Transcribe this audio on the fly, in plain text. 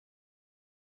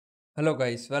Hello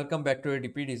guys, welcome back to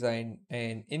ADP Design,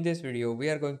 and in this video we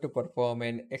are going to perform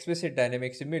an explicit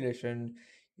dynamic simulation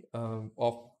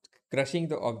of crushing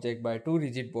the object by two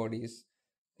rigid bodies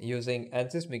using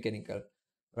Ansys mechanical,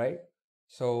 right?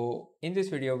 So in this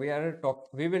video we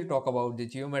will talk about the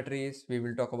geometries, we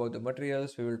will talk about the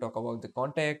materials, we will talk about the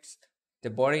contacts, the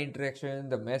body interaction,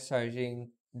 the mesh sizing,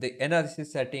 the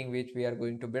analysis setting which we are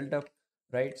going to build up,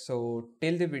 right? So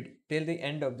till the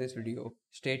end of this video,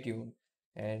 stay tuned,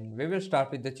 and we will start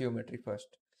with the geometry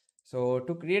first. So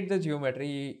to create the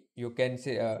geometry, you can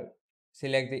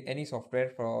select any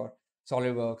software for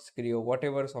SolidWorks, Creo,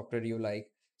 whatever software you like.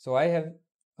 So I have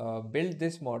built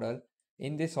this model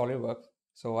in this SolidWorks.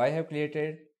 So I have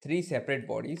created three separate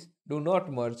bodies. Do not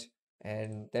merge,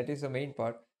 and that is the main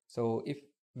part. So if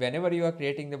whenever you are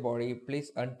creating the body,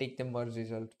 please untick the merge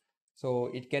result. So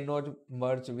it cannot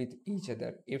merge with each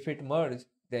other. If it merge,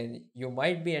 then you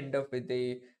might be end up with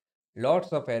the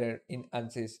lots of error in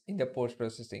Ansys in the post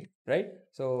processing, right?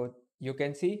 So you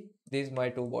can see these my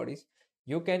two bodies.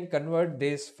 You can convert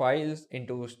these files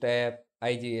into step,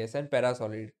 IGS, and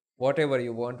Parasolid, whatever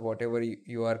you want, whatever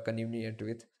you are convenient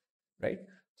with, right?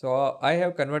 So I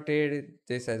have converted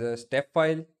this as a step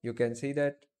file. You can see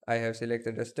that I have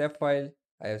selected a step file.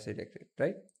 I have selected,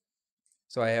 right?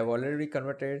 So I have already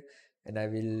converted, and I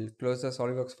will close the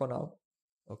SolidWorks for now.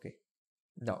 Okay.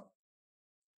 Now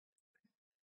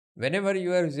whenever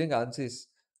you are using Ansys,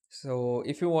 so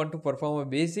if you want to perform a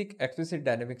basic explicit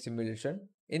dynamic simulation,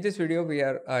 in this video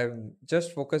I'm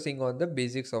just focusing on the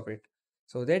basics of it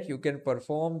so that you can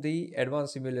perform the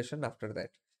advanced simulation after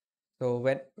that. So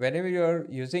whenever you are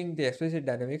using the explicit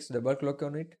dynamics, double click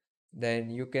on it, then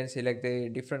you can select the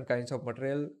different kinds of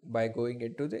material by going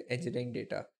into the engineering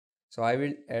data. So I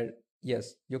will add,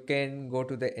 yes, you can go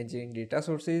to the engineering data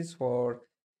sources for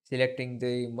selecting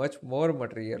the much more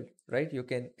material, right? You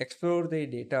can explore the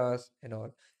data and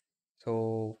all.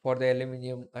 So for the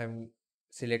aluminum, I'm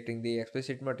selecting the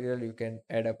explicit material. You can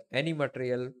add up any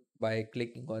material by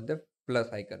clicking on the plus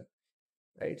icon,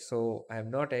 right? So I'm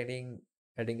not adding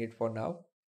it for now.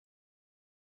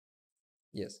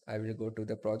 Yes, I will go to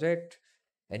the project,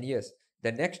 and yes,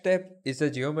 the next step is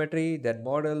the geometry, then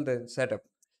model, then setup.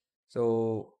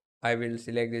 So I will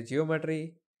select the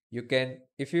geometry. You can,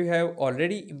 if you have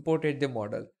already imported the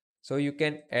model, so you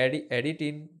can edit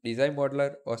in design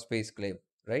modeler or space claim,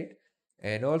 right?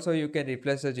 And also you can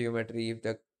replace the geometry if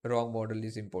the wrong model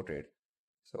is imported.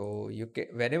 So you can,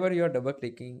 whenever you are double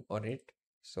clicking on it,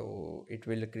 so it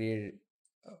will create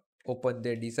uh, open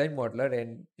the design modeler,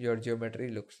 and your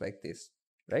geometry looks like this,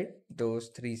 right? Those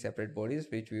three separate bodies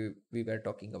which we were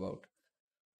talking about.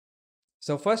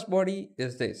 So first body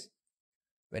is this.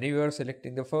 When you are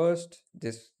selecting the first,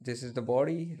 this is the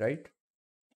body, right?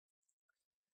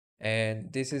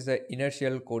 And this is the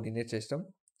inertial coordinate system.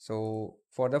 So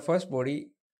for the first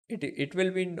body, it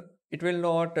will be it will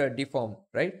not deform,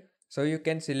 right? So you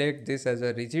can select this as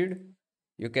a rigid.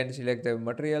 You can select the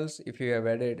materials. If you have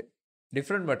added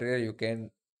different material, you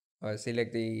can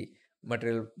select the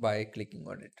material by clicking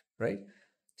on it, right?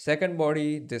 Second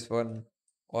body, this one,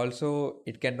 also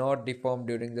it cannot deform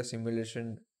during the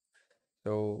simulation,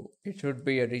 so it should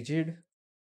be a rigid.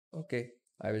 Okay,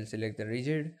 I will select the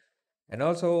rigid. And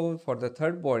also for the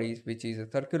third body, which is a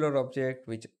circular object,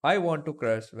 which I want to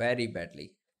crush very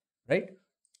badly, right?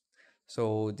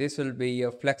 So this will be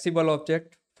a flexible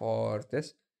object for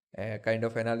this kind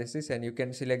of analysis, and you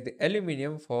can select the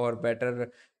aluminum for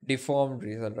better deformed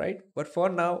result, right? But for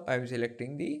now, I'm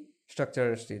selecting the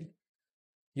structural steel.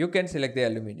 You can select the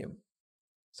aluminum.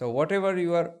 So whatever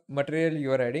your material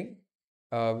you are adding,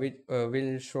 which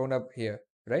will shown up here,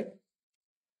 right?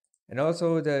 And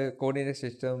also the coordinate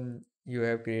system you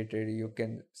have created, you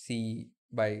can see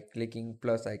by clicking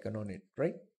plus icon on it,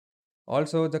 right?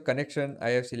 Also the connection, I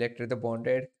have selected the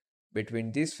bonded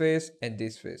between this face and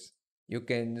this face. You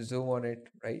can zoom on it,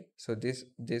 right? So this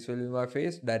will be my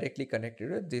face directly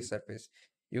connected with this surface.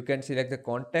 You can select the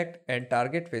contact and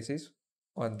target faces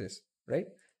on this, right?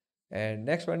 And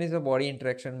next one is the body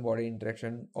interaction,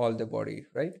 all the body,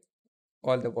 right?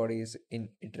 All the bodies in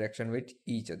interaction with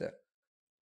each other.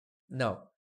 Now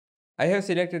I have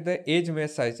selected the edge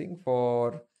mesh sizing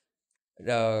for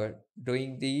uh,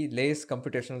 doing the less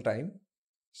computational time.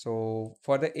 So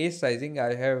for the edge sizing,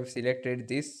 I have selected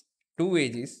this two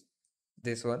edges,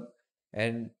 this one,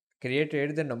 and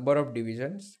created the number of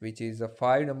divisions, which is a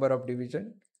 5 number of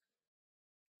division.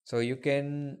 So you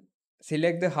can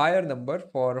select the higher number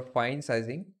for fine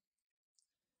sizing,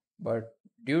 but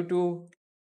due to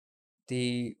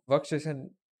the workstation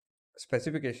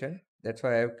specification, that's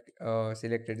why I have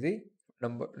selected the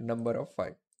number of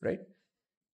 5, right?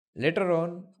 Later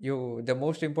on, the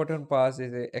most important part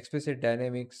is the explicit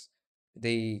dynamics,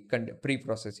 the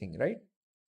pre-processing, right?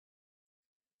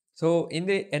 So in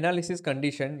the analysis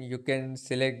condition, you can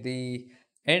select the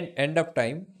end of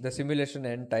time, the simulation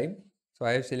end time. So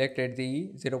I have selected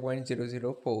the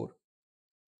 0.004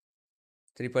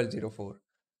 0004,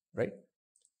 right?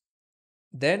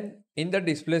 Then in the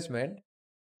displacement,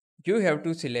 you have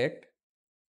to select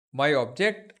my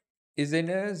object is in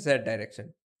a z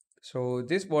direction. So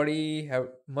this body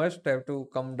must have to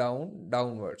come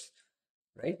downwards,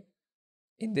 right?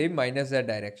 In the minus z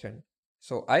direction.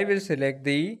 So I will select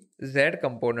the z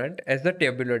component as the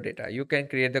tabular data. You can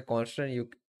create the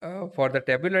constant for the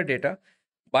tabular data.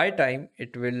 By time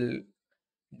it will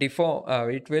deform.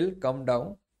 It will come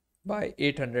down by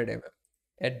 800 mm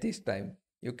at this time.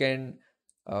 You can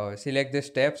select the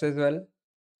steps as well.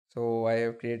 So I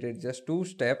have created just two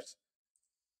steps,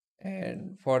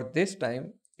 and for this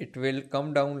time it will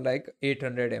come down like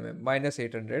 800 mm minus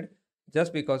 800,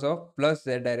 just because of plus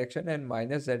z direction and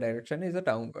minus z direction is a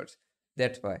downwards.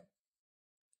 That's why.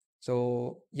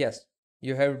 So yes,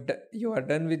 you are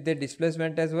done with the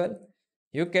displacement as well.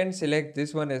 You can select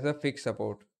this one as a fixed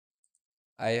support.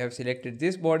 I have selected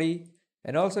this body,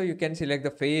 and also you can select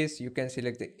the face, you can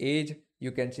select the edge,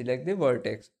 you can select the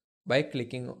vertex by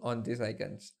clicking on these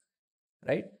icons,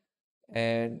 right?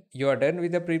 And you are done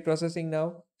with the pre-processing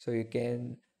now, so you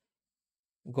can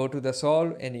go to the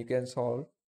solve and you can solve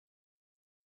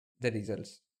the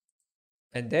results,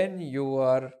 and then you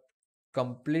are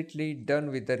completely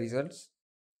done with the results.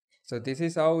 So this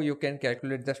is how you can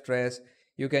calculate the stress,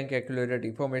 you can calculate the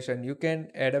deformation, you can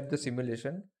add up the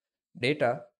simulation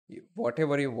data,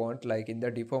 whatever you want, like in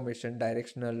the deformation,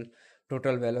 directional,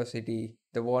 total velocity,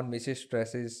 the von Mises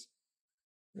stresses,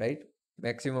 right?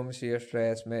 Maximum shear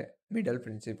stress, middle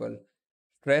principle,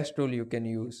 stress tool you can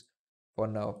use for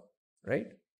now, right?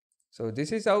 So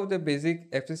this is how the basic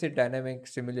explicit dynamic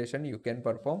simulation you can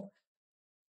perform,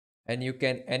 and you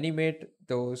can animate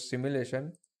those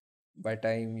simulation by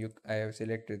time I have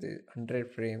selected the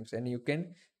 100 frames, and you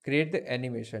can create the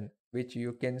animation which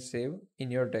you can save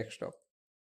in your desktop.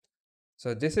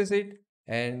 So this is it.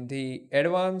 And the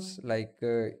advanced, like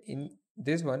in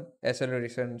this one,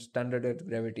 acceleration, standard Earth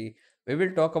gravity, we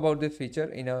will talk about this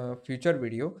feature in a future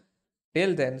video.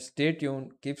 Till then, stay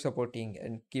tuned, keep supporting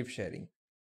and keep sharing.